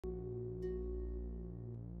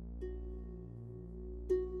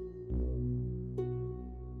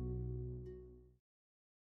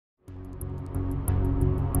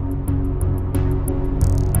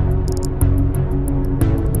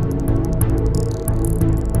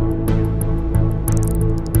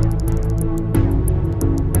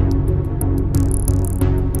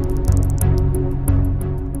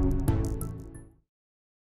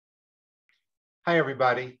Hi,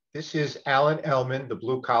 everybody. This is Alan Ellman, the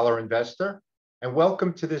Blue Collar Investor, and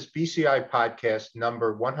welcome to this BCI podcast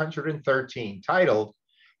number 113, titled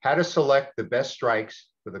How to Select the Best Strikes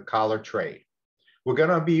for the Collar Trade. We're going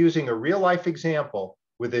to be using a real-life example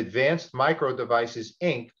with Advanced Micro Devices,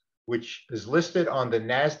 Inc., which is listed on the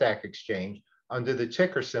NASDAQ exchange under the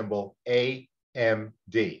ticker symbol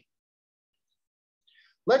AMD.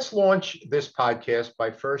 Let's launch this podcast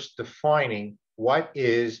by first defining what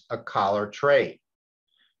is a collar trade.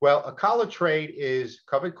 Well, a collar trade is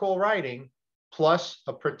covered call writing plus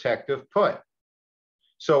a protective put.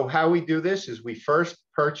 So how we do this is we first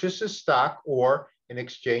purchase a stock or an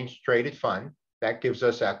exchange traded fund. That gives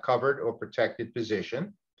us our covered or protected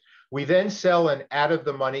position. We then sell an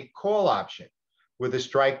out-of-the-money call option with a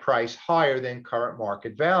strike price higher than current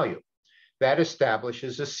market value. That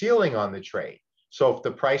establishes a ceiling on the trade. So if the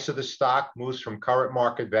price of the stock moves from current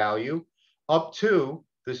market value up to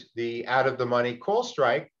the out-of-the-money call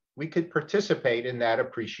strike, we could participate in that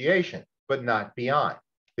appreciation, but not beyond.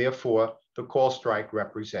 Therefore, the call strike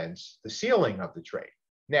represents the ceiling of the trade.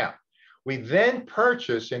 Now, we then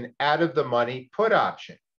purchase an out-of-the-money put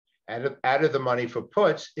option. Out of the money for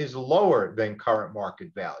puts is lower than current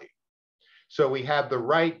market value. So we have the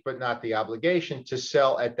right, but not the obligation, to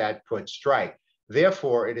sell at that put strike.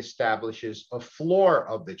 Therefore, it establishes a floor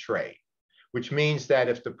of the trade, which means that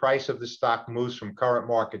if the price of the stock moves from current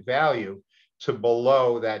market value to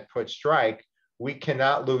below that put strike, we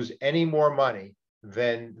cannot lose any more money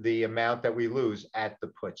than the amount that we lose at the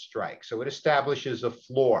put strike. So it establishes a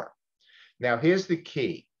floor. Now, here's the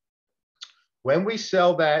key. When we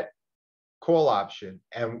sell that call option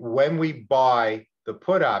and when we buy the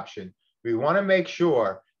put option, we want to make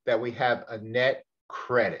sure that we have a net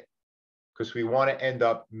credit because we want to end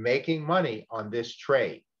up making money on this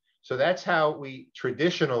trade. So that's how we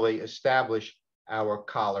traditionally establish our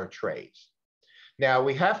collar trades. Now,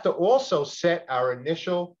 we have to also set our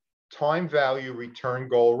initial time value return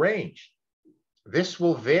goal range. This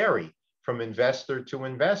will vary from investor to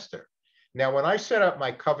investor. Now, when I set up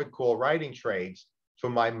my covered call writing trades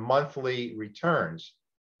for my monthly returns,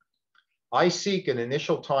 I seek an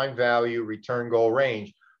initial time value return goal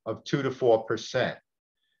range of 2 to 4%.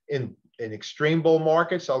 In extreme bull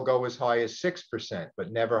markets, I'll go as high as 6%,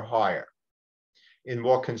 but never higher. In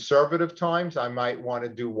more conservative times, I might want to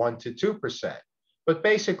do 1 to 2%, but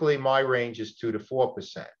basically my range is 2 to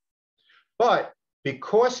 4%. But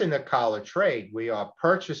because in a collar trade, we are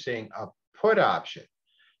purchasing a put option,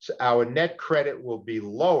 so our net credit will be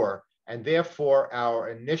lower, and therefore our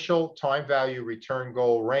initial time value return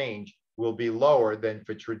goal range will be lower than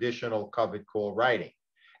for traditional covered call writing.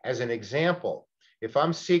 As an example, if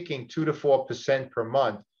I'm seeking 2 to 4% per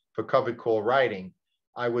month for covered call writing,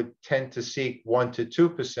 I would tend to seek 1 to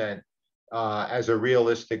 2% as a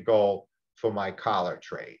realistic goal for my collar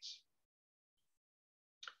trades.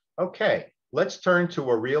 Okay, let's turn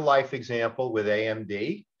to a real life example with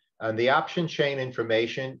AMD. And the option chain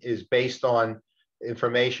information is based on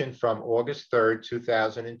information from August 3rd,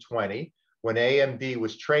 2020, when AMD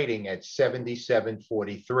was trading at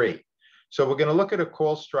 77.43. So we're going to look at a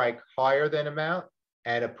call strike higher than amount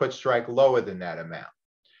and a put strike lower than that amount.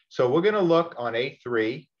 So we're going to look on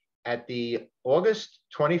A3 at the August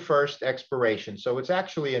 21st expiration. So it's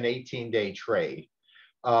actually an 18-day trade.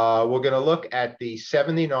 We're going to look at the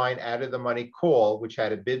 79 out of the money call, which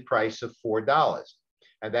had a bid price of $4.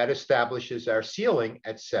 And that establishes our ceiling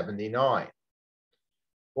at 79.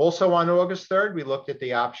 Also on August 3rd, we looked at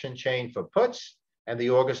the option chain for puts, and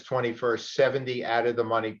the August 21st 70 out of the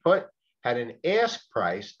money put had an ask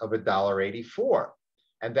price of $1.84.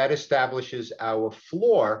 And that establishes our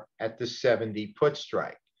floor at the 70 put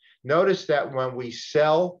strike. Notice that when we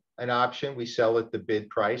sell an option, we sell at the bid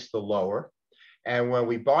price, the lower. And when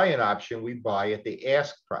we buy an option, we buy at the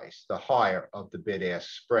ask price, the higher of the bid-ask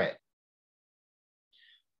spread.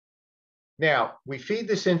 Now, we feed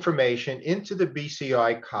this information into the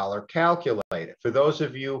BCI Collar Calculator. For those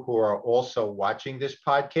of you who are also watching this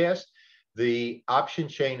podcast, the option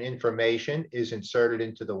chain information is inserted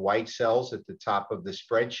into the white cells at the top of the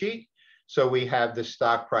spreadsheet. So we have the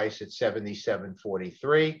stock price at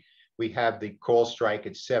 77.43. We have the call strike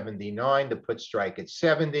at 79, the put strike at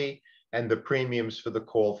 70, and the premiums for the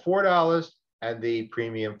call $4 and the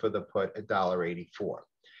premium for the put $1.84.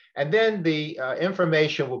 And then the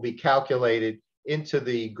information will be calculated into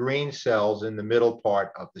the green cells in the middle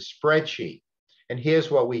part of the spreadsheet. And here's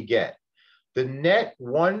what we get. The net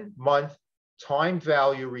 1 month time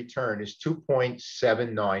value return is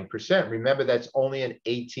 2.79%. Remember, that's only an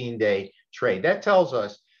 18-day trade. That tells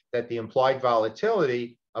us that the implied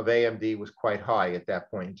volatility of AMD was quite high at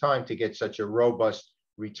that point in time to get such a robust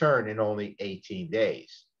return in only 18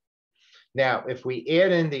 days. Now, if we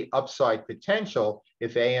add in the upside potential,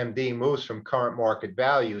 if AMD moves from current market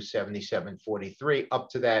value 77.43 up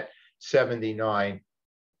to that 79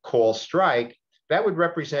 call strike, that would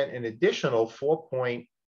represent an additional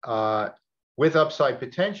with upside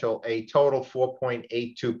potential, a total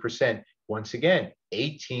 4.82%. Once again,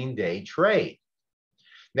 18-day trade.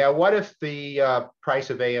 Now, what if the price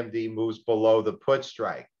of AMD moves below the put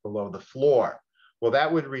strike, below the floor? Well,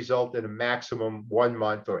 that would result in a maximum 1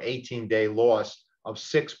 month or 18-day loss of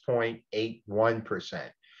 6.81%.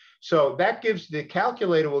 So that gives, the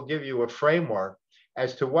calculator will give you a framework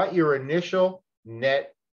as to what your initial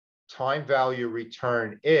net time value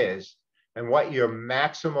return is and what your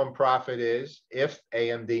maximum profit is if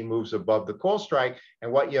AMD moves above the call strike, and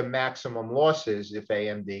what your maximum loss is if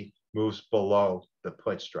AMD moves below the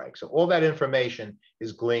put strike. So all that information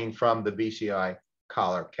is gleaned from the BCI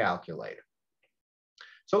Collar Calculator.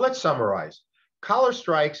 So let's summarize. Collar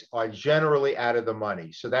strikes are generally out of the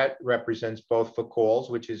money. So that represents both for calls,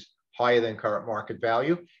 which is higher than current market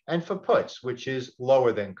value, and for puts, which is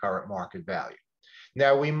lower than current market value.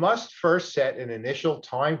 Now, we must first set an initial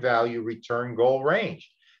time value return goal range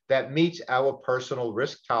that meets our personal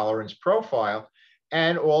risk tolerance profile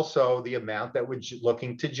and also the amount that we're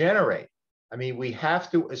looking to generate. I mean, we have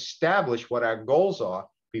to establish what our goals are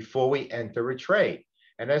before we enter a trade.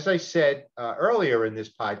 And as I said earlier in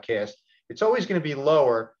this podcast, it's always going to be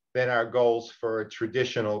lower than our goals for a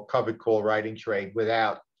traditional covered call writing trade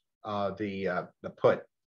without the put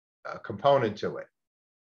component to it.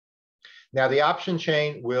 Now, the option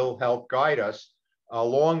chain will help guide us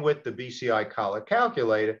along with the BCI Collar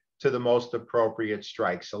Calculator to the most appropriate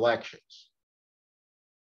strike selections.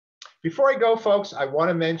 Before I go, folks, I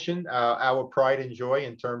want to mention our pride and joy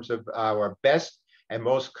in terms of our best and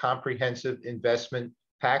most comprehensive investment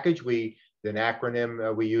package. The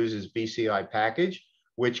acronym we use is BCI Package,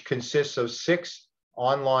 which consists of 6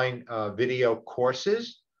 online video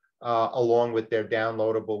courses along with their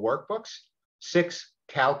downloadable workbooks, 6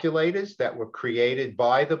 calculators that were created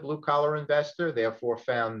by the blue-collar investor, therefore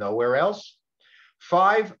found nowhere else,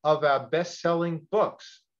 5 of our best-selling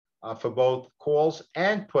books for both calls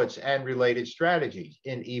and puts and related strategies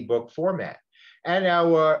in ebook format, and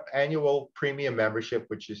our annual premium membership,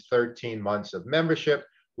 which is 13 months of membership,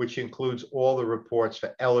 which includes all the reports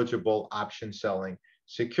for eligible option selling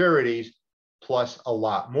securities, plus a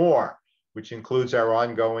lot more, which includes our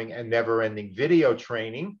ongoing and never-ending video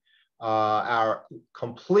training, our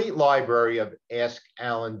complete library of Ask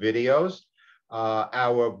Alan videos,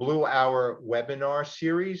 our Blue Hour webinar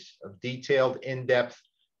series of detailed in-depth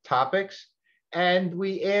topics, and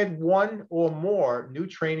we add 1 or more new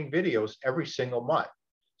training videos every single month.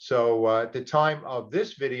 So at the time of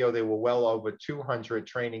this video, there were well over 200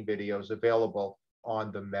 training videos available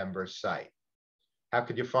on the member site. How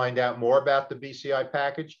could you find out more about the BCI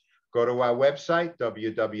package? Go to our website,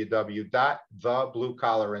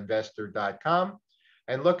 www.thebluecollarinvestor.com,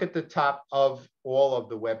 and look at the top of all of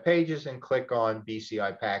the web pages and click on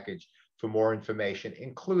BCI Package for more information,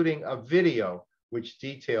 including a video which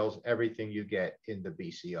details everything you get in the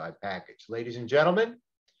BCI package. Ladies and gentlemen,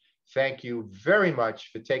 thank you very much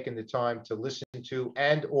for taking the time to listen to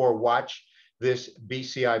and or watch this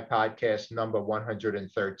BCI podcast number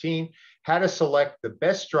 113, How to Select the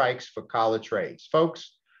Best Strikes for Collar Trades.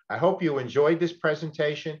 Folks, I hope you enjoyed this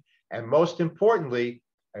presentation, and most importantly,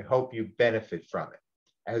 I hope you benefit from it.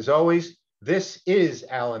 As always, this is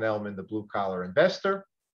Alan Ellman, the Blue Collar Investor.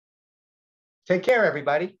 Take care,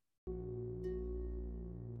 everybody.